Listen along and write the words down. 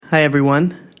Hi,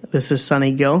 everyone. This is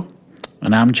Sonny Gill.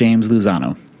 And I'm James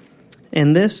Luzano.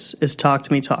 And this is Talk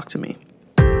to Me, Talk to Me,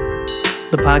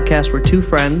 the podcast where two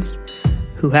friends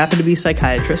who happen to be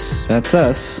psychiatrists That's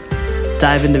us.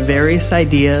 dive into various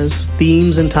ideas,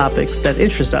 themes, and topics that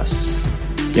interest us.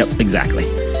 Yep, exactly.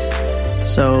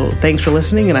 So thanks for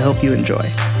listening, and I hope you enjoy.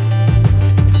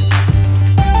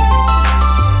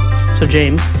 So,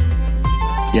 James.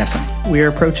 Yes, honey. We are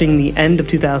approaching the end of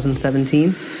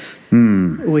 2017,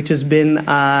 which has been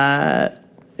an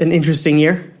interesting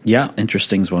year. Yeah,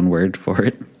 interesting's one word for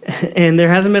it. And there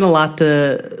hasn't been a lot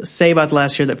to say about the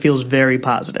last year that feels very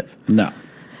positive. No.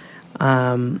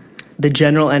 The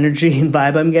general energy and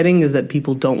vibe I'm getting is that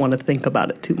people don't want to think about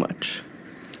it too much.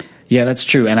 Yeah, that's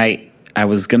true. And I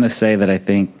was going to say that I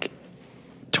think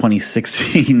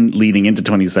 2016 leading into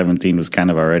 2017 was kind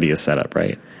of already a setup,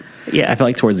 right? Yeah. I feel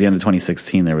like towards the end of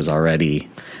 2016 there was already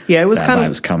it was that kind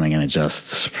vibes coming, and it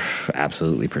just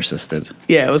absolutely persisted.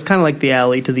 Yeah, it was kind of like the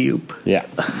alley to the oop Yeah.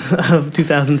 of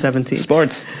 2017.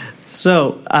 Sports.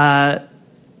 So, I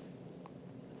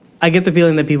get the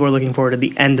feeling that people are looking forward to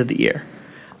the end of the year.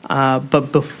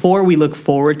 But before we look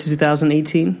forward to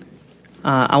 2018,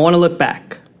 I want to look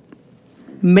back.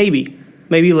 Maybe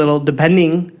a little,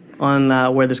 depending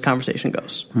on where this conversation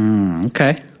goes.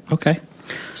 Okay.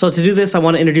 So to do this, I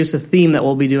want to introduce a theme that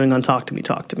we'll be doing on Talk to Me,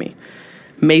 Talk to Me.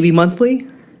 Maybe monthly,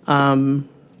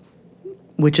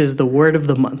 which is the word of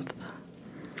the month.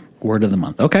 Word of the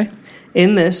month. Okay.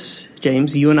 In this,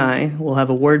 James, you and I will have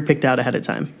a word picked out ahead of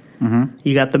time. Mm-hmm.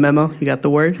 You got the memo? You got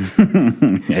the word?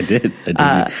 I did.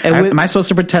 Am I supposed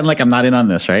to pretend like I'm not in on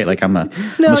this, right? Like I'm a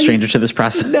stranger to this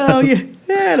process? No,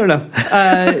 I don't know.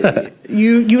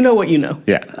 You know what you know.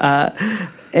 Yeah.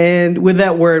 And with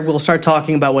that word, we'll start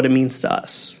talking about what it means to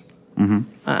us. Mm-hmm.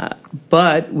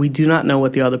 But we do not know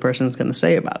what the other person is going to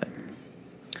say about it.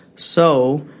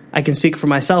 So I can speak for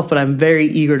myself, but I'm very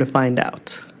eager to find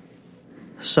out.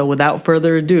 So without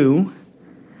further ado,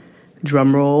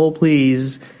 drum roll,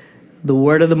 please. The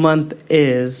word of the month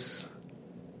is...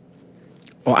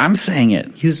 Oh, I'm saying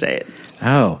it. You say it.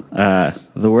 Oh,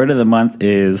 the word of the month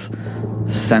is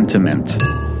sentiment.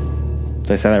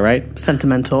 Did I say that right?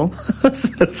 Sentimental.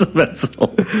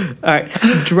 Sentimental. All right.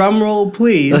 Drum roll,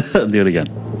 please. Do it again.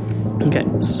 Okay.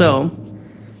 So,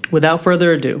 without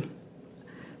further ado,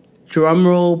 drum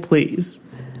roll, please.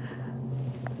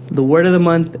 The word of the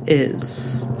month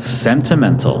is...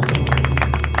 Sentimental.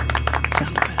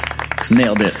 Sound effects.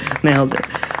 Nailed it.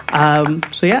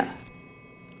 So, yeah.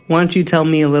 Why don't you tell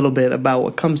me a little bit about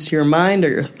what comes to your mind or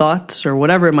your thoughts or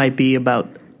whatever it might be about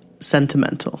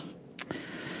sentimental?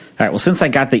 All right, well, since I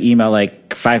got the email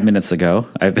like 5 minutes ago,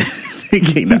 I've been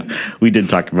thinking, we did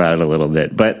talk about it a little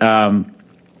bit. But, I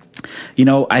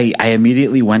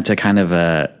immediately went to kind of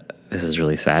this is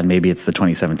really sad, maybe it's the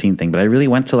 2017 thing, but I really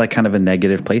went to like kind of a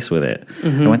negative place with it.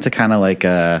 Mm-hmm. I went to kind of like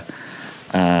I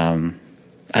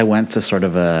went to sort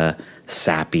of a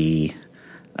sappy,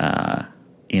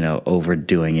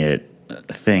 overdoing it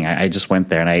thing. I just went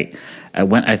there and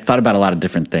I thought about a lot of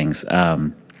different things.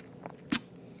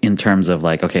 In terms of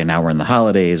like, okay, now we're in the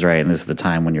holidays, right? And this is the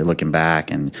time when you're looking back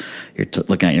and you're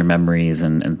looking at your memories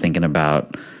and thinking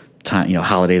about time,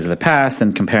 holidays of the past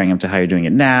and comparing them to how you're doing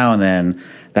it now. And then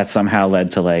that somehow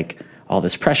led to like all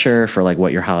this pressure for like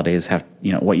what your holidays have,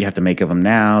 what you have to make of them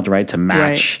now, right? To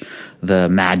match the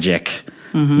magic,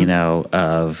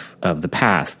 of the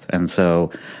past. And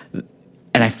so,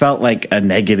 and I felt like a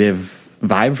negative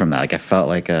vibe from that. Like I felt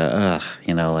like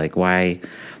like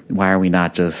why are we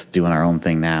not just doing our own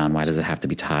thing now, and why does it have to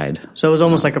be tied? So it was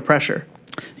almost like a pressure.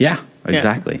 Yeah,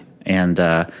 exactly. Yeah. And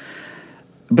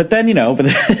but then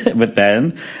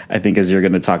I think, as you're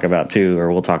going to talk about too,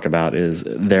 or we'll talk about, is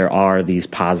there are these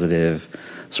positive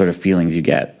sort of feelings you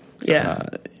get. Yeah.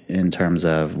 In terms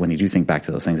of when you do think back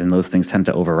to those things, and those things tend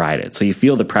to override it. So you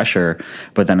feel the pressure,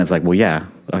 but then it's like, well, yeah,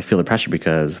 I feel the pressure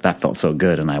because that felt so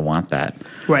good, and I want that.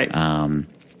 Right.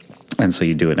 And so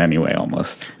you do it anyway,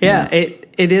 almost. Yeah,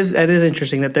 it is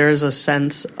interesting that there is a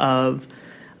sense of,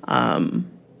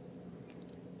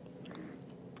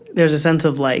 there's a sense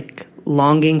of like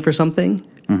longing for something,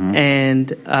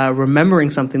 and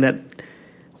remembering something that,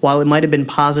 while it might have been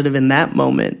positive in that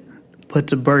moment,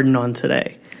 puts a burden on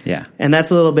today. Yeah. And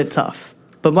that's a little bit tough.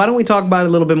 But why don't we talk about it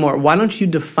a little bit more? Why don't you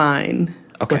define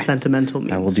what sentimental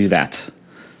means? I will do that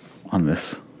on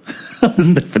this.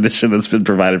 This definition that's been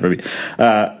provided for me.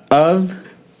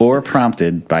 Of or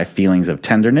prompted by feelings of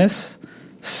tenderness,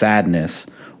 sadness,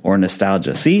 or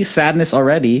nostalgia. See, sadness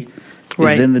already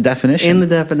is in the definition. In the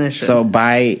definition. So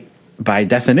by by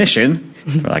definition,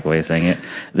 for lack of a way of saying it,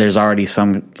 there's already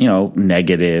some,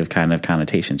 negative kind of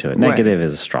connotation to it. Right. Negative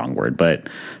is a strong word, but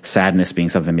sadness being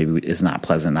something maybe is not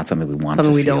pleasant, not something we want to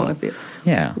feel. Something we don't want to feel.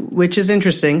 Yeah. Which is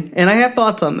interesting, and I have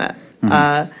thoughts on that.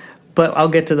 But I'll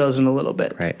get to those in a little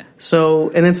bit. Right. So,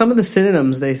 and then some of the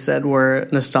synonyms they said were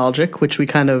nostalgic, which we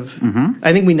kind of,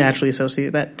 I think we naturally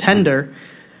associate that. Tender,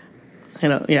 I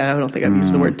don't think I've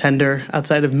used the word tender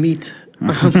outside of meat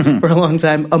for a long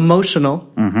time.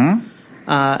 Emotional,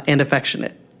 and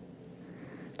affectionate.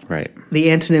 Right.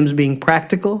 The antonyms being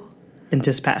practical and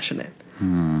dispassionate.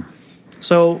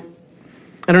 So,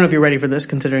 I don't know if you're ready for this,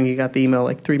 considering you got the email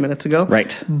like 3 minutes ago.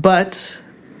 Right. But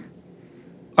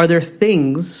are there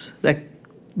things that,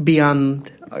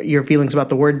 beyond your feelings about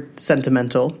the word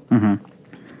sentimental,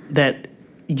 that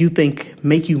you think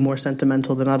make you more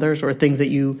sentimental than others, or things that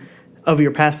you, of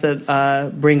your past,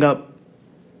 that bring up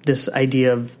this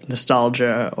idea of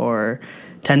nostalgia or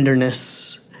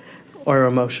tenderness or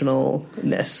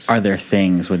emotionalness? Are there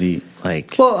things, what do you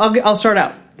like? Well, I'll start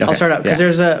out. Okay. I'll start out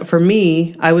because for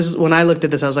me, when I looked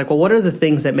at this, I was like, well, what are the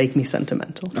things that make me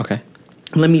sentimental? Okay.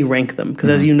 Let me rank them, because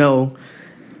as you know,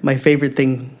 my favorite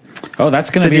thing. Oh, that's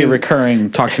going to be a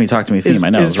recurring talk to me theme. I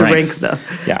know. Is to rank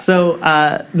stuff. Yeah. So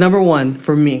number one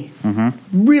for me,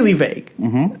 really vague,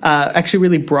 actually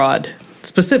really broad,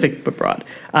 specific but broad.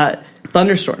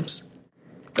 Thunderstorms.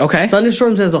 Okay.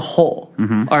 Thunderstorms as a whole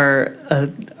are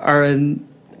an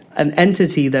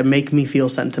entity that make me feel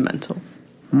sentimental.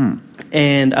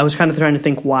 And I was kind of trying to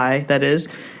think why that is.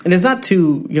 And it's not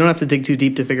you don't have to dig too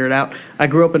deep to figure it out. I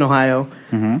grew up in Ohio,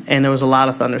 and there was a lot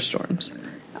of thunderstorms.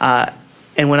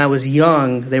 And when I was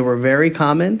young, they were very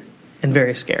common and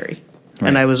very scary. Right.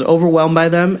 And I was overwhelmed by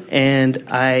them, and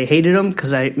I hated them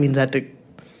because it means I had to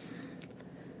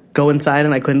go inside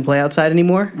and I couldn't play outside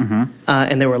anymore.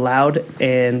 And they were loud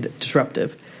and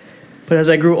disruptive. But as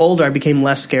I grew older, I became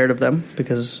less scared of them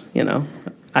because,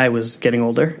 I was getting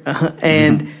older.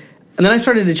 And then I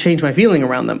started to change my feeling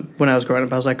around them when I was growing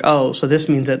up. I was like, oh, so this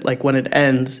means that like when it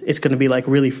ends, it's going to be like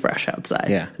really fresh outside.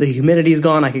 Yeah. The humidity's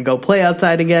gone. I could go play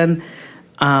outside again.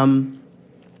 And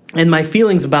my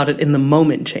feelings about it in the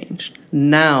moment changed.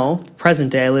 Now,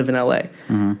 present day, I live in LA.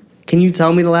 Can you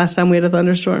tell me the last time we had a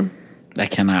thunderstorm? I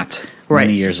cannot. Right.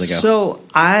 Many years ago. So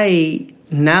I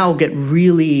now get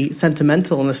really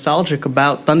sentimental and nostalgic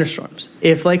about thunderstorms.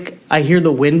 If like I hear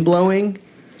the wind blowing,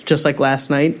 just like last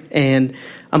night, and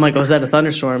I'm like, oh, is that a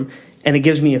thunderstorm? And it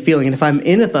gives me a feeling. And if I'm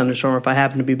in a thunderstorm, or if I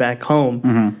happen to be back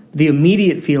home, the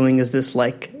immediate feeling is this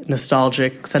like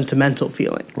nostalgic, sentimental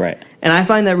feeling. Right. And I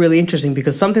find that really interesting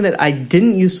because something that I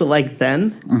didn't used to like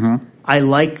then, I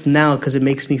like now because it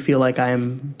makes me feel like I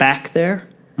am back there.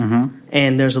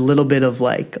 And there's a little bit of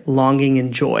like longing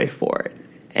and joy for it.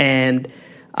 And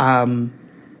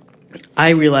I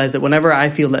realize that whenever I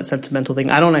feel that sentimental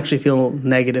thing, I don't actually feel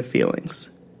negative feelings.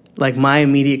 Like my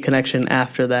immediate connection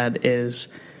after that is,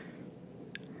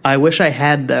 I wish I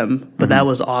had them, but that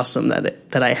was awesome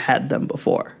that I had them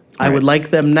before. Right. I would like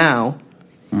them now,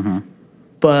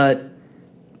 but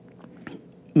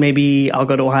maybe I'll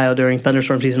go to Ohio during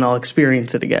thunderstorm season. I'll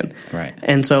experience it again. Right.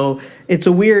 And so it's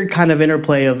a weird kind of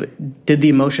interplay of, did the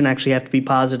emotion actually have to be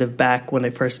positive back when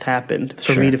it first happened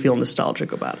for me to feel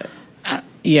nostalgic about it?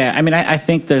 Yeah, I mean, I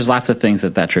think there's lots of things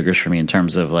that triggers for me in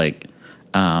terms of like,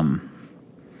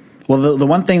 well, the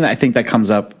one thing that I think that comes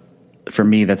up for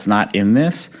me that's not in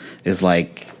this is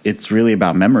like, it's really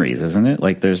about memories, isn't it?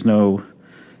 Like there's no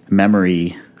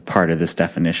memory part of this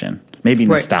definition. Maybe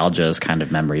nostalgia is kind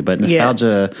of memory, but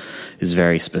nostalgia is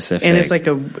very specific. And it's like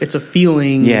it's a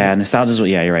feeling. Yeah, nostalgia is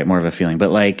you're right, more of a feeling. But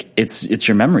like it's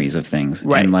your memories of things.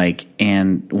 Right.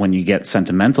 And when you get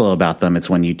sentimental about them, it's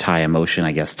when you tie emotion,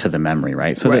 I guess, to the memory,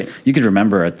 right? So that you could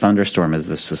remember a thunderstorm as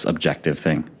this objective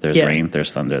thing. There's rain,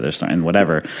 there's thunder, there's storm, and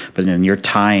whatever. But then you're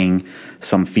tying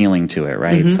some feeling to it,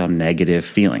 right? Some negative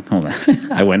feeling. Hold on.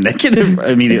 I went negative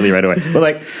immediately right away. But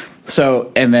like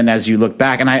so, and then as you look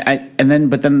back,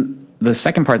 but then the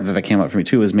second part that came up for me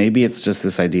too is maybe it's just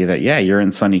this idea that you're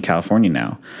in sunny California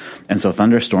now, and so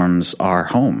thunderstorms are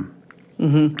home,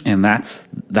 and that's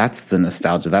the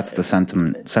nostalgia, that's the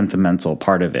sentimental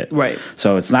part of it, right?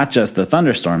 So it's not just the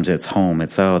thunderstorms; it's home.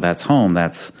 It's that's home.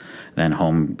 Then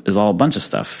home is all a bunch of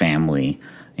stuff, family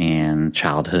and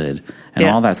childhood and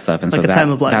all that stuff, and like so time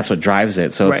of life. That's what drives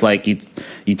it. So it's like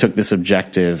you took this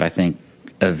objective, I think,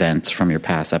 event from your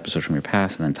past, episode from your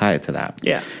past, and then tie it to that.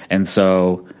 Yeah, and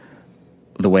so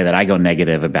the way that I go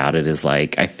negative about it is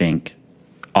like, I think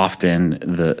often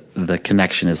the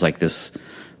connection is like this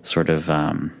sort of,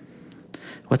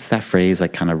 what's that phrase?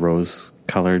 Like kind of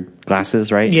rose-colored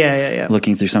glasses, right? Yeah.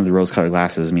 Looking through some of the rose-colored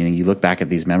glasses, meaning you look back at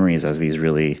these memories as these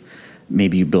really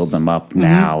maybe you build them up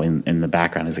now in the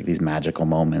background as like these magical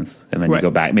moments, and then you Right. go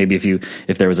back. Maybe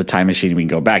if there was a time machine, we can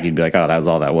go back. You'd be like, oh, that was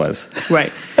all that was.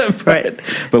 Right. Right.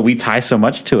 But we tie so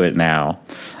much to it now,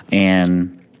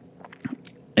 and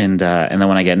then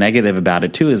when I get negative about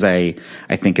it too, is I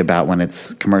think about when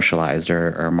it's commercialized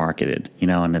or marketed,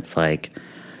 and it's like,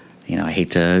 I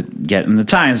hate to get in the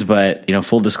times, but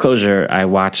full disclosure, I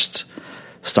watched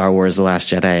Star Wars: The Last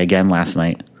Jedi again last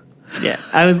night. Yeah,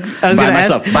 I was By going to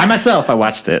myself. ask. By myself, I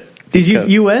watched it. Did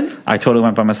you went? I totally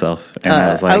went by myself, and I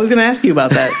was like, I was going to ask you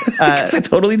about that. 'cause I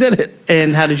totally did it.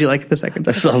 And how did you like it the second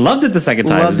time? So I loved it the second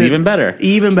time. It was even better.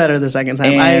 Even better the second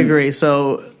time. I And- agree.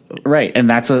 So Right, and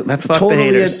that's Fuck the totally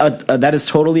haters. that is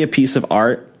totally a piece of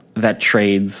art that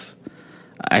trades,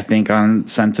 I think, on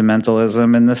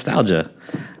sentimentalism and nostalgia.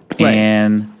 Right.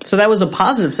 And so that was a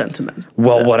positive sentiment.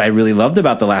 what I really loved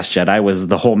about The Last Jedi was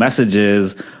the whole message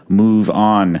is move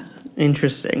on,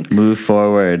 Interesting. move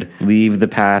forward, leave the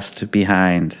past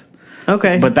behind.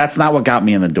 Okay. But that's not what got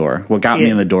me in the door. What got me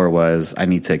Yeah. in the door was I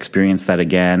need to experience that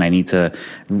again. I need to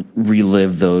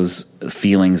relive those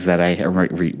feelings that I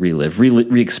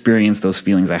re-experience those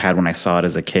feelings I had when I saw it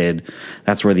as a kid.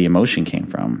 That's where the emotion came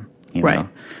from, Right. know?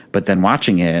 But then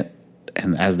watching it,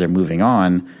 and as they're moving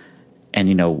on, and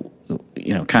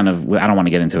kind of, I don't want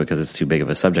to get into it because it's too big of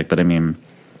a subject, but I mean,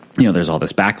 there's all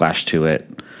this backlash to it,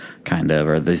 kind of,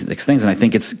 or these things. And I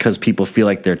think it's because people feel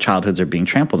like their childhoods are being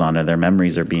trampled on, or their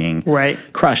memories are being Right.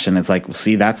 crushed. And it's like, well,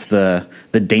 see, that's the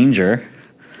danger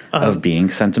of being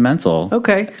sentimental.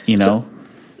 Okay. So,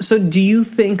 So do you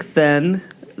think then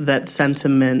that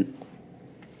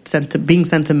being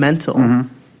sentimental Mm-hmm.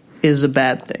 is a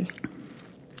bad thing?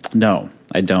 no,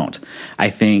 I don't. I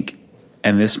think,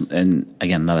 and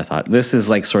again, another thought, this is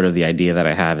like sort of the idea that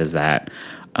I have is that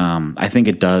I think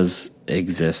it does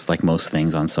exist, like most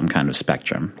things, on some kind of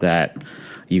spectrum, that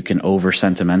you can over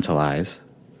sentimentalize,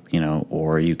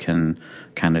 or you can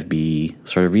kind of be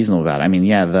sort of reasonable about it. I mean,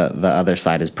 yeah, the other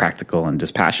side is practical and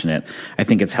dispassionate. I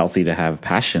think it's healthy to have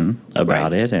passion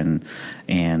about Right. it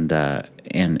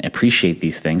and appreciate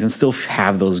these things and still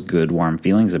have those good, warm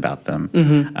feelings about them.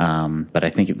 But I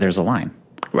think there's a line.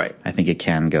 Right. I think it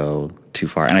can go too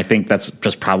far. And I think that's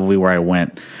just probably where I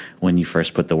went when you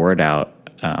first put the word out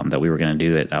that we were going to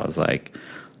do it. I was like,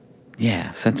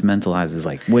 yeah, sentimentalize is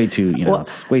like way too,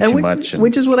 it's way too much.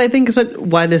 Which is what I think is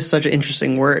why this is such an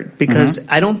interesting word, because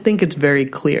I don't think it's very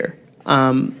clear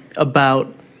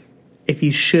about if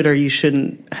you should or you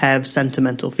shouldn't have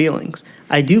sentimental feelings.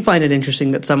 I do find it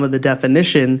interesting that some of the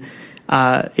definition,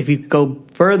 if you go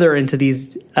further into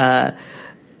these,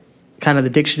 kind of the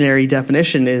dictionary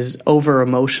definition, is over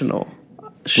emotional.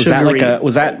 Was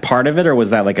that part of it, or was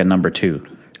that like a number two?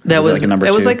 That was like a number it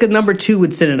two? was like a number two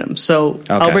with synonyms. So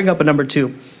I'll bring up a number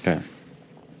two. Okay.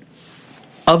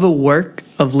 Of a work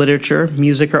of literature,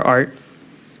 music, or art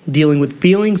dealing with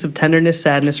feelings of tenderness,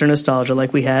 sadness, or nostalgia,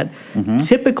 like we had,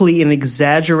 typically in an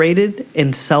exaggerated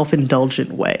and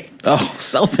self-indulgent way. Oh,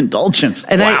 self-indulgence.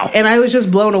 And wow. I was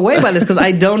just blown away by this because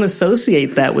I don't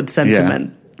associate that with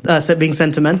sentiment, being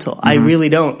sentimental. I really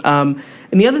don't. And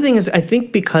the other thing is, I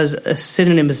think because a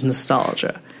synonym is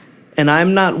nostalgia, and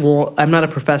I'm not a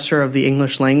professor of the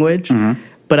English language,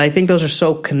 but I think those are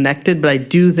so connected. But I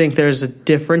do think there's a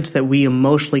difference that we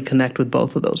emotionally connect with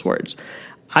both of those words.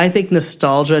 I think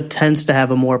nostalgia tends to have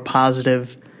a more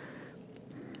positive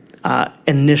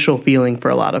initial feeling for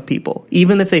a lot of people.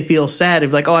 Even if they feel sad,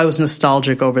 if like, oh, I was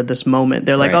nostalgic over this moment.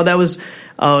 They're like, Right.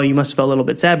 you must have felt a little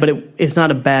bit sad, but it's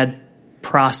not a bad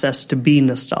process to be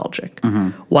nostalgic.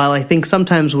 While I think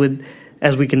sometimes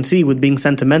as we can see, with being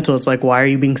sentimental, it's like, why are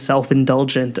you being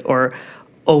self-indulgent or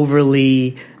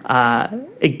overly,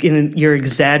 you're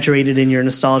exaggerated in your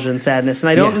nostalgia and sadness. And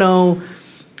I don't know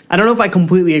if I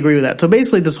completely agree with that. So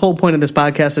basically, this whole point of this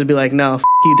podcast is to be like, no, f***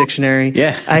 you, dictionary.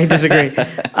 Yeah. I disagree.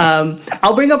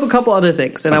 I'll bring up a couple other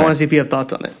things, and I want to see if you have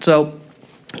thoughts on it. So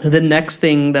the next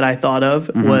thing that I thought of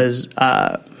was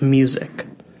music.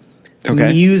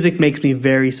 Okay. Music makes me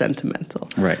very sentimental.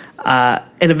 Right.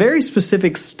 And a very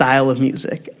specific style of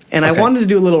music. And I Okay. wanted to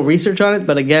do a little research on it,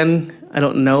 but again, I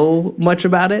don't know much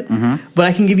about it. But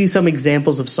I can give you some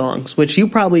examples of songs, which you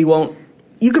probably won't.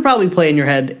 You could probably play in your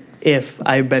head if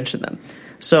I mention them.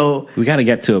 So We got to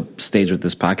get to a stage with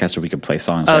this podcast where we can play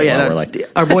songs. oh right? yeah, While no, we're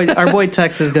like, our boy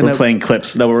Tex is we're gonna playing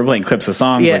clips. No, we're playing clips of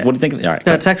songs. Yeah. Like, what do you think? All right. no,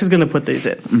 go ahead. Tex is gonna put these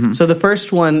in. So the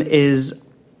first one is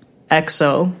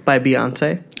EXO by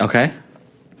Beyonce, Okay.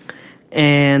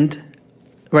 and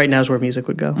right now is where music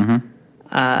would go.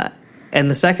 And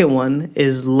the second one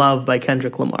is Love by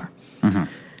Kendrick Lamar.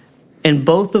 And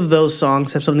both of those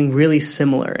songs have something really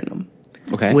similar in them.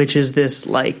 Okay. Which is this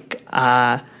like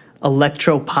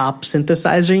electro pop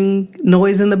synthesizing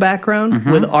noise in the background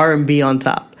with R&B on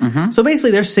top. So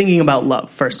basically they're singing about love,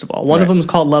 first of all. One of them is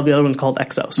called Love, the other one's called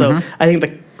EXO. So I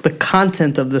think the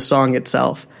content of the song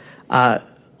itself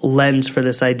lends for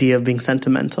this idea of being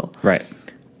sentimental. Right.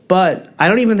 But I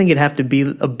don't even think it'd have to be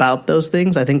about those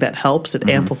things. I think that helps. It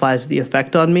amplifies the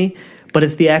effect on me. But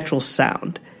it's the actual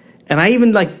sound. And I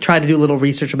even try to do a little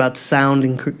research about sound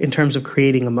in terms of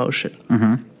creating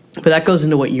emotion. But that goes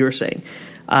into what you were saying.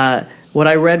 What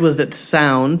I read was that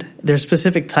sound, there's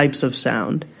specific types of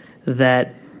sound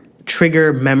that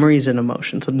trigger memories and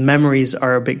emotions. So memories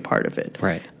are a big part of it.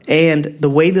 Right. And the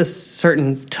way the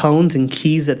certain tones and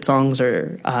keys that songs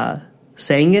are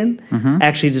saying in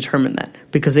actually determine that,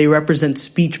 because they represent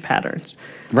speech patterns.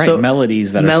 Right, so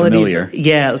melodies that are familiar.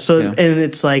 Yeah, and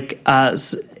it's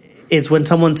it's when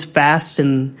someone's fast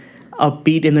and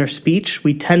upbeat in their speech,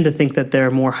 we tend to think that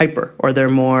they're more hyper or they're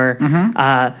more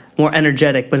more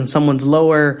energetic. But when someone's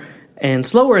lower and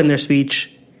slower in their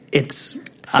speech, it's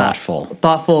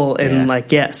thoughtful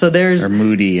and So there's or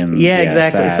moody and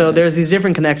exactly. Sad. So there's these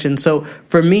different connections. So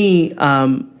for me,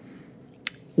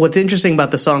 what's interesting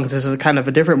about the songs, this is kind of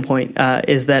a different point,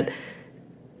 is that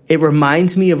it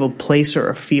reminds me of a place or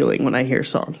a feeling when I hear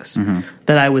songs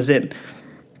that I was in.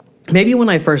 Maybe when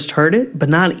I first heard it, but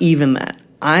not even that.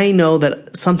 I know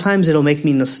that sometimes it'll make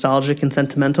me nostalgic and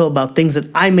sentimental about things that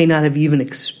I may not have even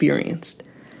experienced.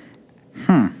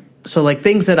 So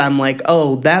things that I'm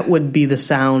oh, that would be the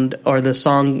sound or the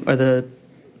song or the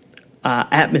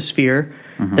atmosphere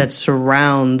that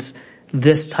surrounds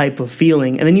this type of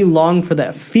feeling. And then you long for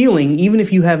that feeling even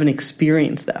if you haven't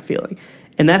experienced that feeling.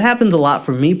 And that happens a lot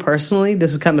for me personally.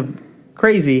 This is kind of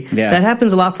crazy. Yeah. That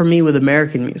happens a lot for me with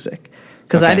American music.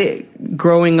 Because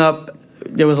growing up,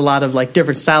 there was a lot of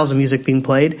different styles of music being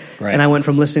played. Right. And I went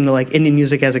from listening to Indian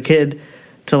music as a kid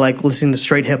to listening to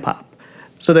straight hip hop.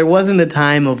 So there wasn't a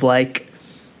time of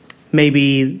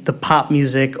maybe the pop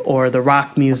music or the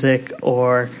rock music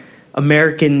or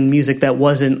American music that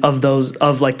wasn't of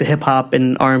the hip hop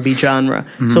and R&B genre.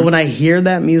 So when I hear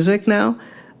that music now,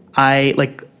 I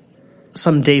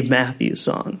some Dave Matthews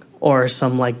song or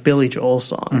some Billy Joel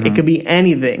song. It could be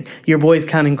anything. Your Boy's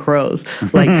Counting Crows.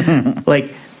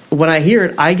 When I hear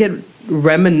it, I get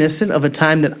reminiscent of a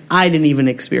time that I didn't even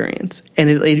experience, and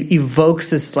it evokes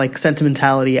this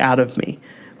sentimentality out of me,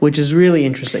 which is really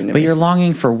interesting to me. But you're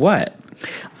longing for what?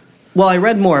 Well, I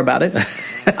read more about it.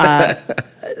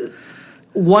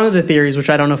 One of the theories, which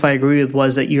I don't know if I agree with,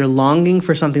 was that you're longing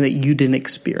for something that you didn't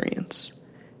experience,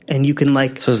 and you can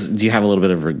So do you have a little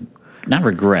bit of not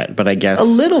regret, but I guess a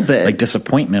little bit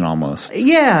disappointment almost?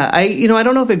 Yeah, I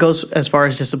don't know if it goes as far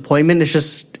as disappointment. It's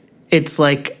just it's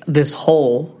this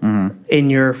hole in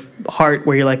your heart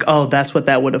where you're oh, that's what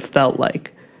that would have felt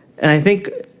like. And I think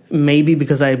maybe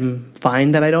because I'm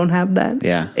fine that I don't have that.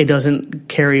 Yeah. It doesn't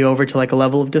carry over to a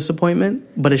level of disappointment,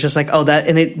 but it's just oh,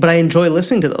 that, but I enjoy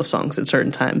listening to those songs at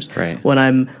certain times when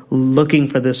I'm looking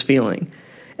for this feeling.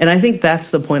 And I think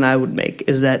that's the point I would make,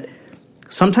 is that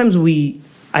sometimes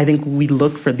I think we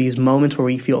look for these moments where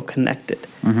we feel connected.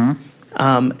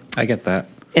 I get that.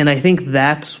 And I think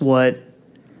that's what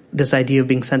this idea of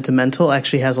being sentimental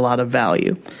actually has a lot of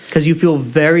value, because you feel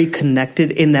very connected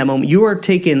in that moment. You are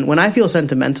taken, when I feel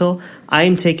sentimental, I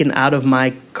am taken out of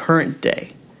my current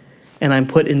day and I'm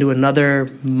put into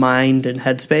another mind and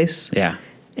headspace. Yeah.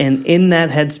 And in that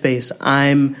headspace,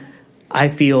 I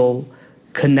feel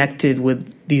connected with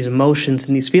these emotions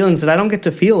and these feelings that I don't get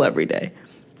to feel every day.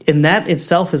 And that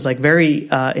itself is very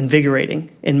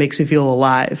invigorating and makes me feel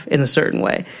alive in a certain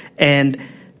way. And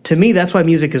to me, that's why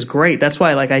music is great. That's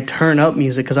why I turn up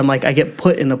music, because I'm I get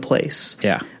put in a place.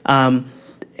 Yeah.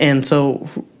 And so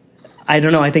I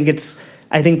don't know. I think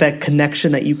that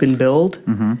connection that you can build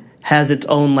has its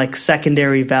own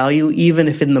secondary value, even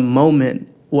if in the moment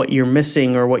what you're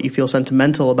missing or what you feel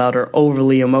sentimental about or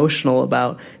overly emotional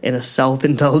about in a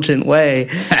self-indulgent way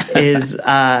is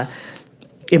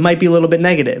it might be a little bit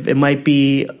negative. It might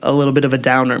be a little bit of a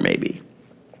downer, maybe.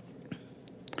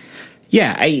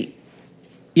 Yeah,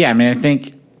 I mean, I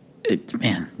think,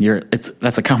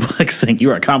 that's a complex thing.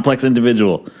 You are a complex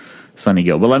individual, Sonny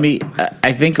Gill. But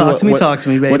I think talk to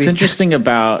me, baby. What's interesting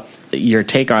about your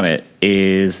take on it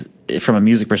is, from a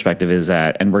music perspective, is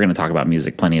that, and we're going to talk about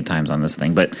music plenty of times on this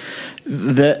thing, but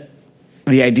the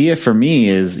idea for me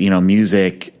is,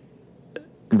 music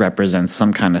represents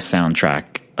some kind of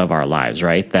soundtrack of our lives,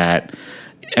 right? That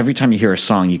every time you hear a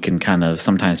song, you can kind of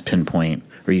sometimes pinpoint,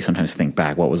 or you sometimes think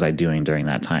back, what was I doing during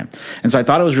that time? And so I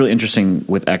thought it was really interesting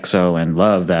with EXO and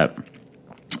Love that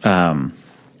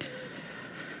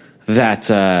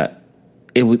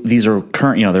these are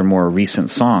current, they're more recent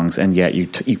songs, and yet you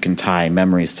can tie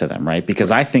memories to them, right?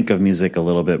 Because I think of music a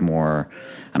little bit more,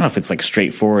 I don't know if it's like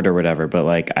straightforward or whatever, but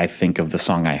like I think of the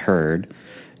song I heard,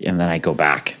 and then I go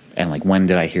back and like, when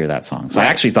did I hear that song? So I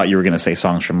actually thought you were going to say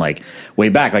songs from like way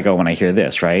back, like, oh, when I hear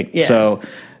this, right? Yeah. So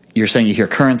you're saying you hear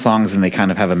current songs and they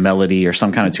kind of have a melody or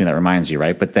some kind of tune that reminds you,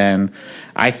 right? But then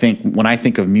I think when I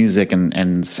think of music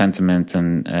and sentiment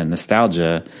and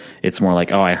nostalgia, it's more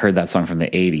like, oh, I heard that song from the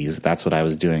 80s. That's what I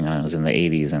was doing when I was in the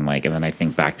 80s. And then I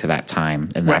think back to that time,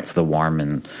 and that's the warm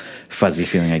and fuzzy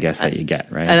feeling, I guess, that you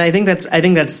get, right? And I think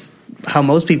that's how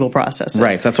most people process it.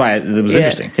 Right. So that's why it was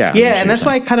interesting. Yeah. Yeah, and that's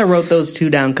why I kind of wrote those two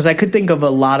down, because I could think of a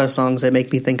lot of songs that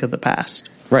make me think of the past.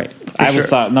 Right. I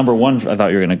thought number one, I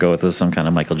thought you were going to go with was some kind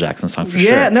of Michael Jackson song for sure.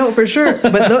 Yeah, no, for sure.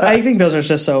 But I think those are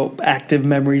just so active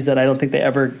memories that I don't think they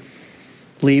ever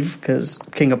leave, because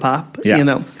King of Pop,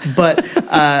 But,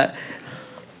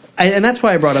 and that's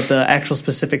why I brought up the actual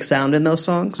specific sound in those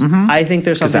songs. Mm-hmm. I think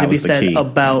there's something to be said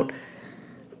about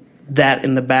that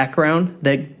in the background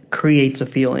that creates a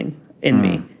feeling in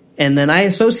me. And then I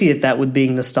associate that with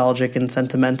being nostalgic and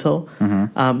sentimental.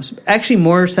 Mm-hmm. Actually,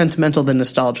 more sentimental than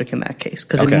nostalgic in that case,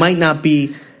 because it might not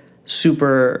be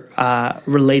super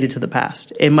related to the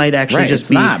past. It might actually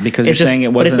just be not, because you're saying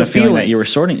it wasn't a feeling that you were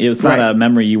sorting. It was not a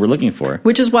memory you were looking for.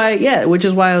 Which is why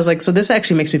I was like, so this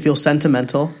actually makes me feel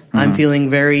sentimental. Mm-hmm. I'm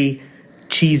feeling very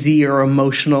cheesy or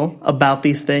emotional about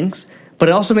these things. But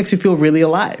it also makes me feel really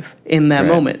alive in that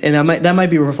moment. And that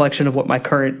might be a reflection of what my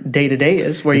current day-to-day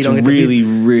is, where you don't get really,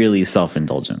 really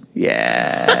self-indulgent.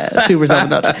 Yeah, super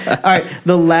self-indulgent. All right,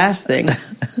 the last thing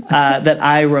that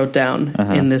I wrote down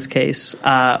in this case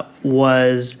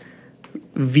was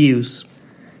views.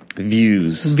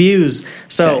 Views.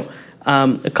 So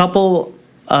a couple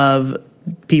of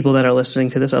people that are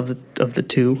listening to this, of the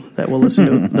two that will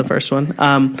listen to the first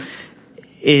one,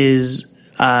 is...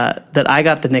 that I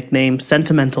got the nickname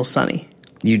Sentimental Sonny.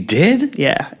 You did?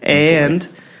 Yeah. And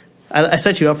I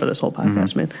set you up for this whole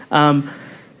podcast, man.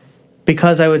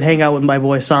 Because I would hang out with my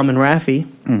boy Salman Rafi.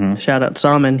 Mm-hmm. Shout out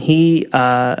Salman. He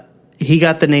got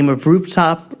the name of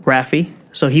Rooftop Rafi.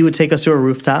 So he would take us to a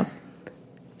rooftop.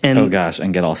 And,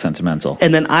 and get all sentimental.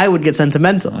 And then I would get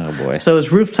sentimental. Oh, boy. So it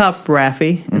was Rooftop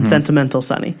Rafi and Sentimental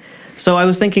Sonny. So I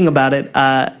was thinking about it.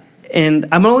 And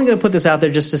I'm only going to put this out there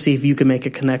just to see if you can make a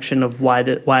connection of why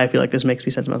I feel like this makes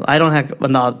me sentimental. I don't have a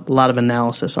lot of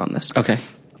analysis on this. Okay.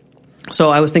 So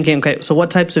I was thinking, so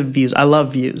what types of views? I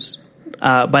love views.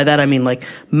 By that I mean like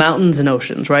mountains and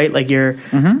oceans, right? Like you're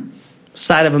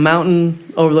side of a mountain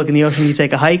overlooking the ocean, you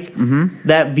take a hike. Mm-hmm.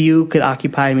 That view could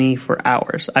occupy me for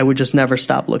hours. I would just never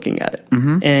stop looking at it.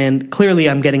 Mm-hmm. And clearly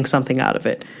I'm getting something out of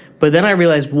it. But then I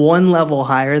realized one level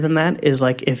higher than that is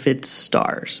like if it's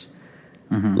stars.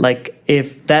 Mm-hmm. Like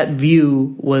if that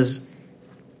view was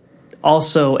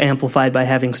also amplified by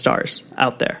having stars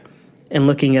out there and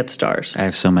looking at stars. I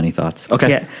have so many thoughts. Okay.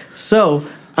 Yeah. So,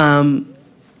 and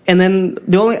then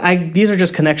these are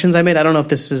just connections I made. I don't know if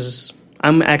this is,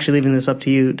 I'm actually leaving this up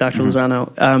to you, Dr.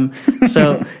 Lozano.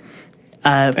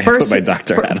 I put my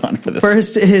doctor hat on for this.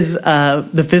 First is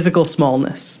the physical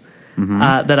smallness.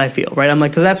 Mm-hmm. That I feel, right? I'm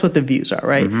like, so that's what the views are,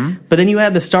 right? Mm-hmm. But then you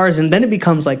add the stars, and then it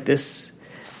becomes like this,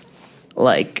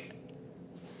 like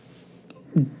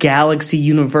galaxy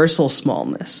universal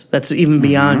smallness that's even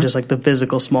beyond just like the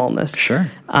physical smallness. Sure.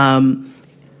 And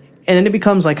then it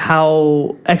becomes like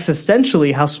how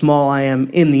small I am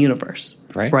in the universe.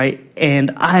 Right.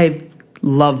 And I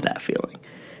love that feeling.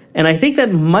 And I think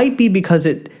that might be because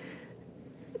it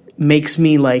makes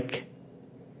me like,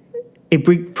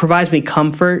 it provides me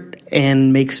comfort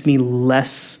and makes me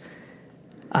less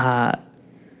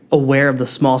aware of the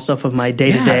small stuff of my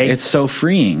day-to-day. It's so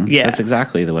freeing. Yeah. That's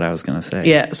exactly what I was going to say.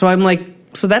 Yeah, so I'm like,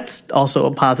 so that's also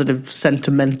a positive,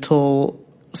 sentimental,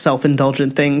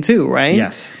 self-indulgent thing too, right?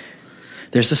 Yes.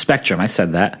 There's a spectrum. I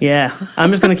said that. Yeah. I'm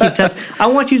just going to keep testing. I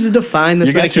want you to define the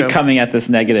spectrum. You're going to keep coming at this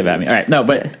negative at me. All right. No,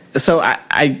 but so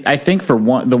I think for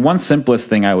the one simplest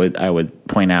thing I would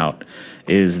point out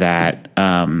is that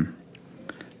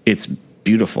it's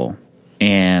beautiful,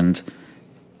 and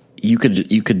you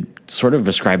could sort of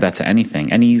ascribe that to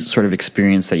anything, any sort of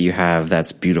experience that you have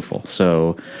that's beautiful.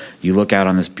 So you look out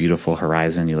on this beautiful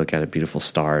horizon, you look at beautiful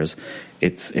stars.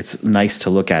 It's nice to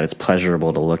look at. It's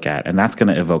pleasurable to look at, and that's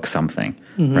going to evoke something,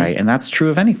 right? And that's true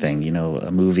of anything. You know,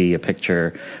 a movie, a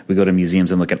picture. We go to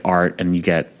museums and look at art, and you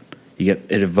get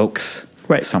it evokes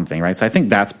something, right? So I think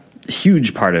that's a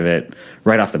huge part of it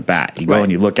right off the bat. You go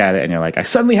and you look at it, and you're like, I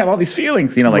suddenly have all these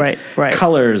feelings. You know, like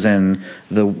colors and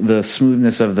the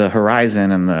smoothness of the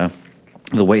horizon and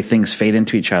the way things fade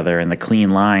into each other and the clean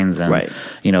lines, and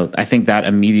I think that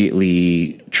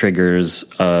immediately triggers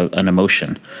an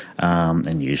emotion,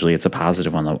 and usually it's a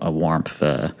positive one, a warmth,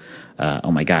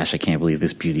 oh my gosh, I can't believe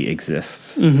this beauty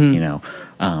exists,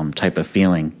 type of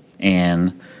feeling.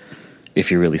 And if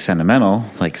you're really sentimental,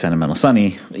 like Sentimental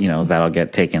Sunny, that'll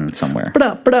get taken somewhere.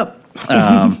 But up.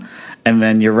 And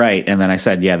then you're right. And then I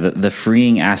said, the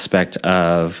freeing aspect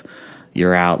of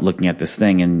you're out looking at this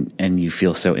thing and you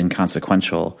feel so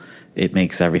inconsequential, it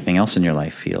makes everything else in your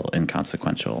life feel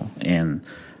inconsequential. And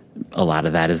a lot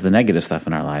of that is the negative stuff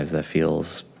in our lives that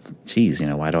feels, geez,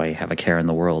 why do I have a care in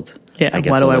the world? Yeah,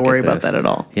 why do I worry about that at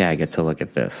all? Yeah, I get to look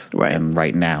at this. Right. And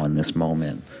right now, in this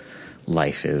moment,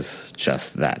 life is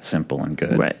just that simple and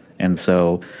good. Right. And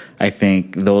so I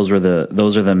think those are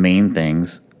the main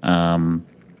things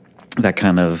that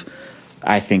kind of,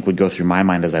 I think, would go through my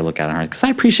mind as I look at it. Because I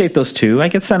appreciate those too. I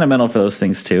get sentimental for those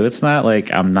things too. It's not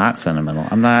like I'm not sentimental.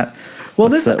 I'm not. Well,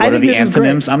 I think this is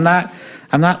great.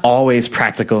 I'm not always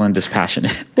practical and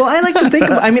dispassionate. Well, I like to think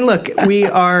of, look, we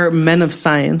are men of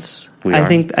science. I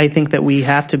think that we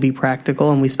have to be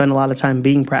practical, and we spend a lot of time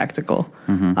being practical,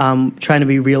 trying to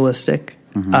be realistic.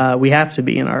 We have to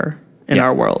be in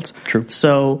our world. True.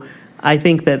 So I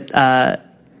think that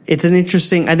it's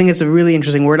a really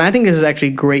interesting word. And I think this is actually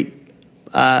a great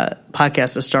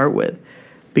podcast to start with,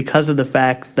 because of the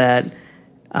fact that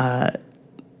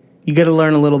you get to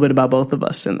learn a little bit about both of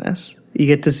us in this. You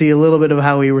get to see a little bit of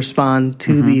how we respond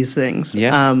to these things.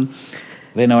 Yeah.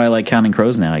 They know I like counting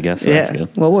crows now, I guess. So that's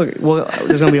good. Well,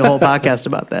 there's going to be a whole podcast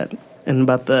about that, and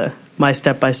about my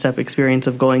step-by-step experience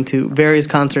of going to various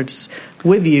concerts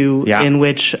with you in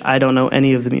which I don't know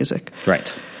any of the music.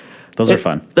 Right. Those are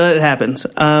fun. That happens.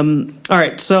 All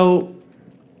right, so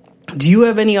do you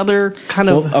have any other kind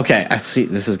of... Well, okay, I see.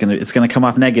 It's gonna come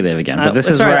off negative again. But this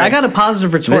is right. where I got a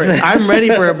positive retort. I'm ready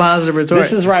for a positive retort.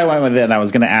 This is where I went with it, and I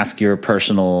was going to ask your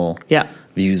personal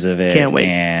views of it. Can't wait.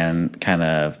 And kind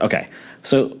of... Okay,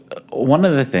 so one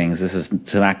of the things, this is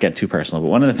to not get too personal, but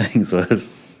one of the things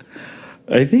was,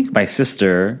 I think my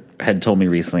sister had told me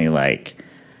recently,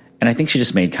 and I think she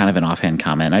just made kind of an offhand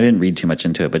comment. I didn't read too much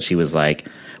into it, but she was like,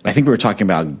 I think we were talking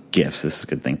about gifts. This is a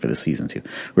good thing for this season too.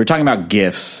 We were talking about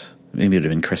gifts. Maybe it would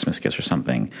have been Christmas gifts or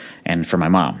something, and for my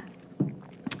mom.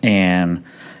 And,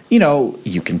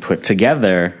 you can put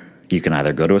together, you can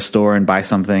either go to a store and buy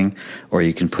something, or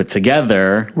you can put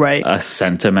together a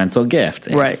sentimental gift.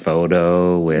 A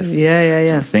photo with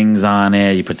some things on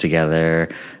it. You put together,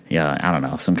 I don't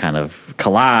know, some kind of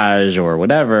collage or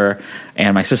whatever.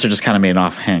 And my sister just kind of made an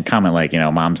offhand comment like,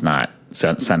 mom's not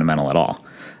sentimental at all.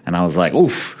 And I was like,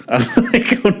 oof. I was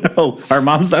like, oh no, our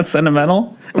mom's not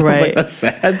sentimental? I was like, that's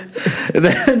sad.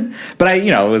 But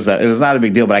it was not a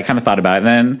big deal, but I kind of thought about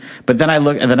it. But then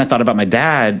I thought about my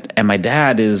dad, and my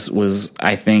dad was,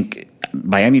 I think,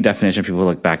 by any definition, people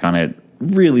look back on it,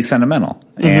 really sentimental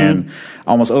and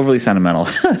almost overly sentimental.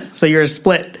 So you're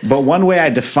split. But one way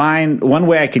I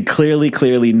could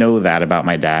clearly know that about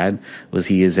my dad was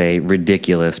he is a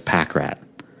ridiculous pack rat.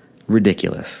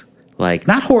 Ridiculous. Like,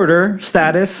 not hoarder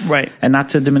status, and not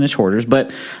to diminish hoarders,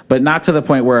 but not to the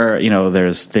point where,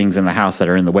 there's things in the house that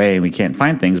are in the way and we can't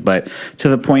find things, but to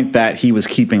the point that he was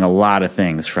keeping a lot of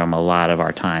things from a lot of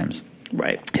our times.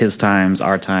 Right. His times,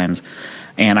 our times.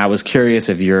 And I was curious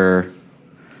if you're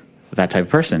that type of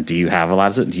person. Do you have a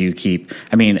lot of, do you keep,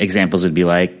 examples would be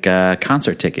like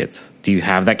concert tickets. Do you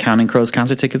have that Counting Crows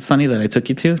concert tickets, Sonny, that I took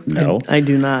you to? No. I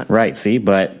do not. Right, see,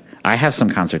 but I have some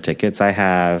concert tickets. I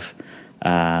have...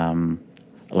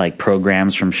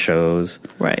 programs from shows.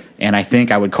 Right. And I think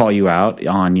I would call you out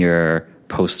on your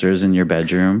posters in your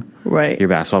bedroom. Right. Your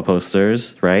basketball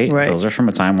posters, right? Right. Those are from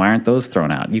a time. Why aren't those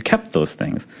thrown out? You kept those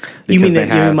things. You mean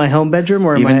in my home bedroom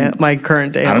or my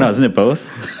current day? I don't know. Isn't it both?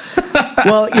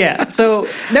 Well, yeah. So,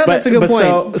 no, that's a good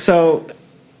point. So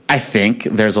I think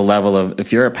there's a level of,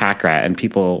 if you're a pack rat, and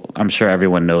people, I'm sure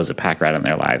everyone knows a pack rat in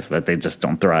their lives, that they just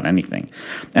don't throw out anything.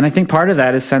 And I think part of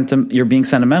that is you're being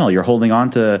sentimental. You're holding on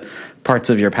to parts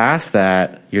of your past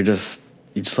that you just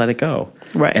let it go.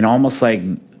 Right. And almost like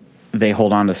they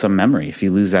hold on to some memory. If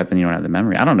you lose that, then you don't have the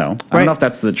memory. I don't know. I don't know if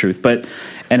that's the truth.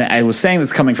 And I was saying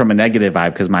this coming from a negative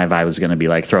vibe, because my vibe was going to be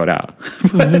like, throw it out.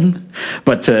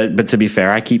 But to be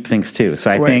fair, I keep things too. So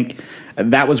I think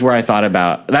that was where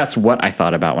that's what I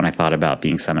thought about when I thought about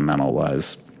being sentimental,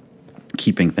 was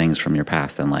keeping things from your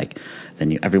past. And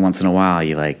then every once in a while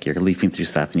you're leafing through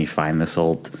stuff and you find this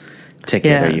old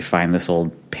ticket, or you find this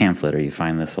old pamphlet, or you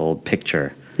find this old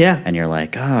picture. Yeah. And you're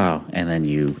like, oh, and then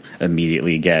you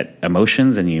immediately get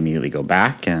emotions and you immediately go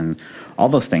back, all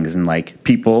those things. And like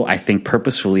people, I think,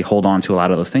 purposefully hold on to a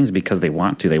lot of those things because they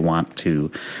want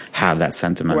to have that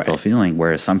sentimental feeling.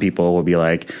 Whereas some people will be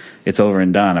like, it's over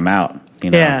and done, I'm out.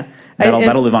 You know, Yeah.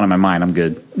 that'll live on in my mind. I'm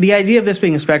good. The idea of this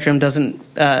being a spectrum doesn't.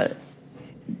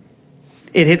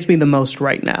 It hits me the most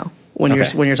right now when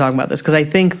you're talking about this, because I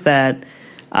think that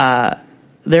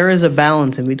there is a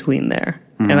balance in between there,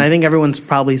 and I think everyone's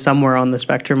probably somewhere on the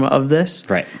spectrum of this.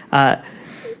 Right.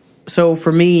 So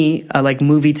for me, like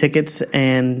movie tickets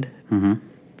and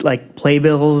like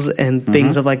playbills and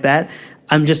things of like that,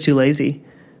 I'm just too lazy.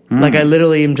 Like I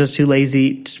literally am just too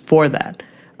lazy for that.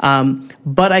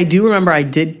 But I do remember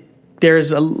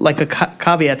there's a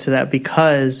caveat to that,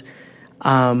 because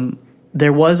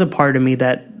there was a part of me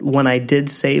that when I did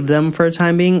save them for a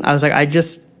time being, I was like,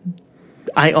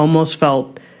 I almost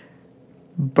felt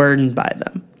burdened by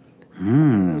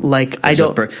them. Like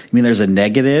you mean there's a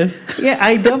negative? Yeah,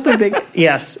 I don't think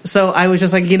yes. So I was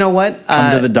just like, you know what?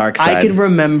 Come to the dark side. I can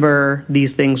remember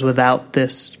these things without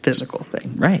this physical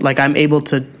thing. Right. Like I'm able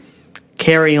to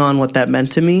carry on what that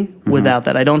meant to me without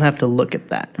that. I don't have to look at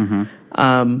that.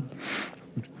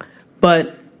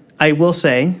 But I will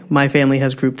say my family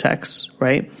has group texts,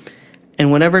 right?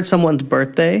 And whenever it's someone's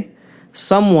birthday,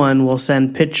 someone will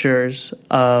send pictures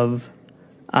of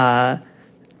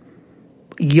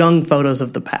young photos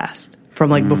of the past from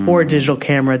like before digital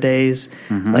camera days,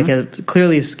 like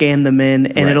clearly scan them in,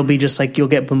 and it'll be just like you'll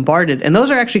get bombarded. And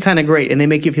those are actually kind of great, and they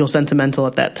make you feel sentimental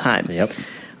at that time. Yep.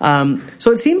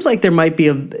 So it seems like there might be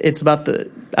it's about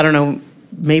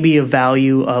maybe a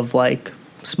value of like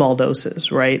small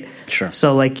doses, right? Sure.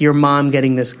 So like your mom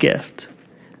getting this gift.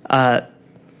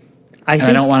 I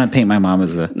don't want to paint my mom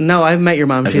as No, I've met your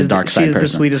mom. She's the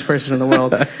sweetest person in the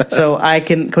world. So I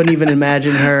couldn't even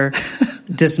imagine her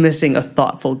dismissing a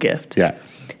thoughtful gift. Yeah.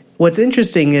 What's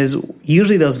interesting is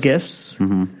usually those gifts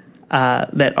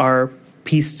that are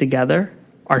pieced together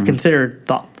are considered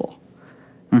thoughtful.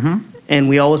 And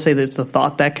we always say that it's the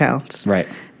thought that counts. Right.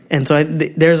 And so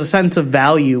there's a sense of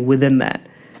value within that.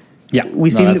 Yeah. We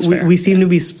seem to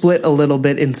be split a little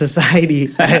bit in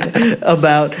society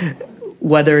about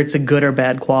whether it's a good or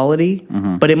bad quality,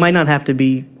 but it might not have to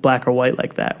be black or white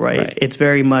like that, right? It's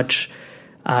very much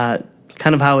kind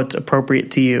of how it's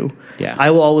appropriate to you. Yeah.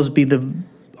 I will always be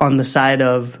on the side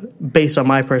of, based on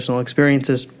my personal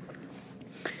experiences,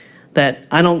 that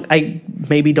I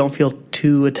maybe don't feel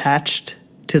too attached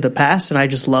to the past, and I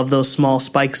just love those small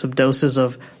spikes of doses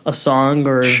of a song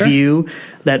or a view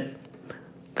that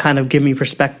kind of give me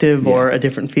perspective or a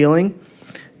different feeling.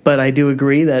 But I do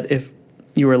agree that if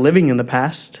you were living in the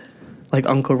past, like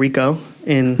Uncle Rico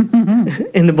in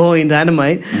Napoleon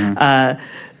Dynamite,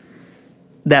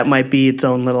 that might be its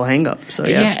own little hang-up. So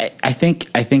I think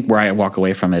where I walk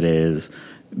away from it is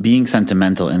being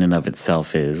sentimental in and of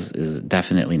itself is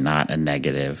definitely not a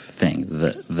negative thing.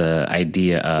 The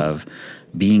idea of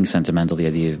being sentimental, the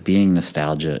idea of being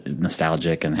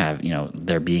nostalgic and have,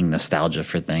 there being nostalgia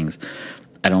for things,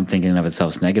 I don't think in and of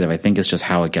itself is negative. I think it's just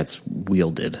how it gets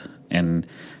wielded and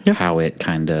how it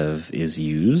kind of is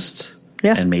used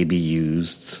and maybe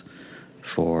used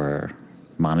for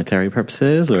monetary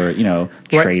purposes or,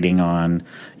 trading on,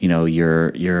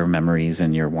 your memories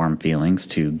and your warm feelings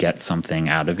to get something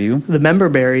out of you. The member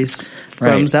berries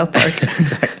from South Park.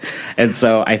 Exactly. And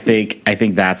so I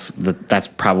think that's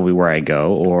probably where I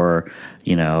go, or,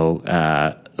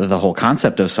 the whole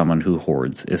concept of someone who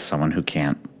hoards is someone who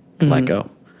can't let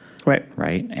go. Right.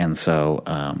 Right. And so,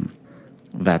 I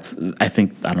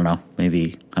don't know,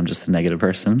 maybe I'm just a negative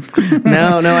person.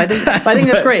 No, I think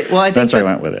that's great. Well, I think that's where I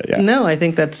went with it. Yeah. No, I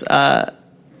think that's an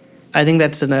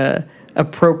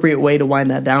appropriate way to wind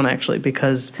that down, actually,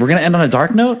 because we're going to end on a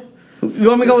dark note. You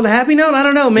want me to go with a happy note? I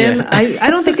don't know, man. Yeah.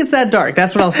 I don't think it's that dark.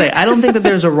 That's what I'll say. I don't think that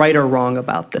there's a right or wrong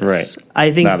about this. Right.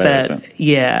 I think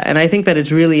and I think that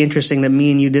it's really interesting that me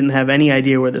and you didn't have any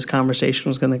idea where this conversation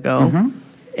was going to go,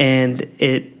 and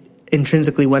it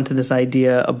intrinsically went to this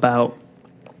idea about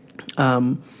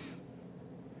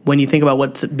when you think about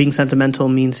what being sentimental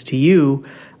means to you.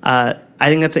 I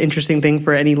think that's an interesting thing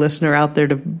for any listener out there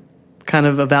to kind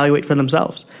of evaluate for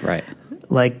themselves. Right.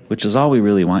 Which is all we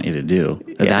really want you to do.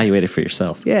 Evaluate it for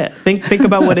yourself. Yeah. Think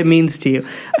about what it means to you.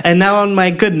 And now on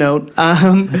my good note,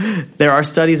 there are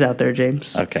studies out there,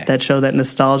 James, that show that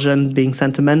nostalgia and being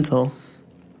sentimental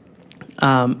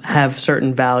have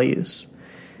certain values,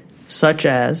 such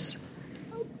as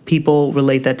people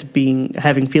relate that to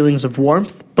having feelings of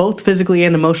warmth, both physically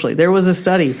and emotionally. There was a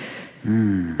study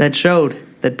that showed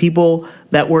that people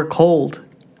that were cold,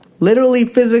 literally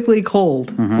physically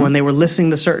cold, when they were listening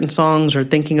to certain songs or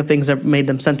thinking of things that made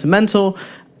them sentimental,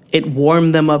 it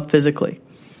warmed them up physically.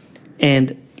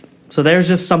 And so there's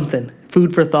just something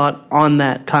food for thought on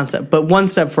that concept. But one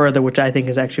step further, which I think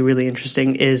is actually really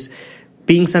interesting, is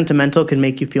being sentimental can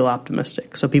make you feel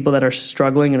optimistic. So people that are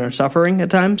struggling and are suffering at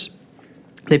times,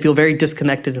 they feel very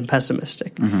disconnected and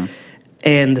pessimistic. Mm-hmm.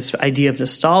 And this idea of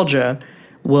nostalgia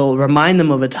will remind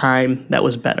them of a time that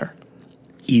was better.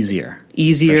 Easier,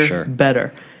 sure.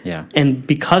 Better. Yeah. And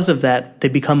because of that, they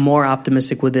become more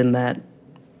optimistic within that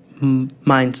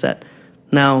mindset.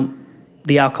 Now,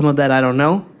 the outcome of that, I don't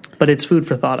know, but it's food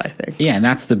for thought, I think. Yeah, and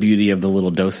that's the beauty of the little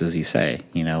doses you say.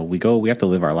 You know, we have to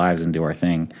live our lives and do our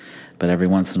thing, but every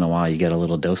once in a while you get a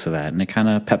little dose of that, and it kind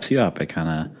of peps you up. It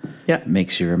kind of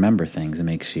makes you remember things. It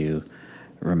makes you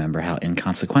remember how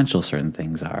inconsequential certain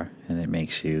things are, and it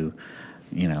makes you,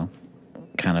 you know,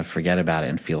 kind of forget about it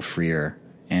and feel freer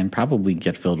and probably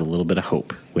get filled with a little bit of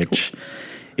hope, which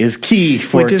is key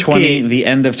for the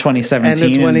end of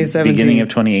 2017 and beginning of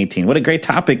 2018. What a great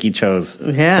topic you chose.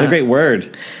 Yeah. What a great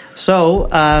word. So,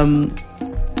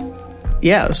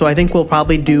 so I think we'll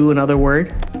probably do another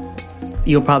word.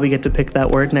 You'll probably get to pick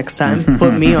that word next time.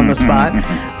 Put me on the spot.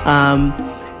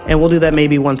 And we'll do that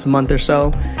maybe once a month or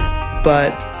so.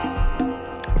 But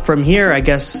from here, I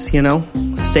guess, you know,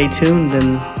 stay tuned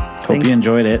and hope you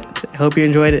enjoyed it. Hope you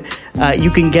enjoyed it.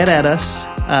 You can get at us.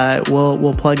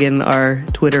 We'll plug in our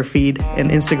Twitter feed and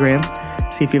Instagram.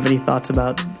 See if you have any thoughts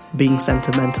about being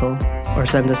sentimental, or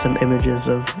send us some images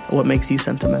of what makes you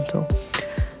sentimental.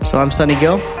 So I'm Sonny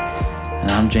Gill.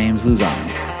 And I'm James Luzon.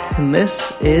 And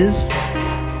this is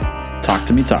Talk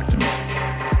to Me, Talk to Me.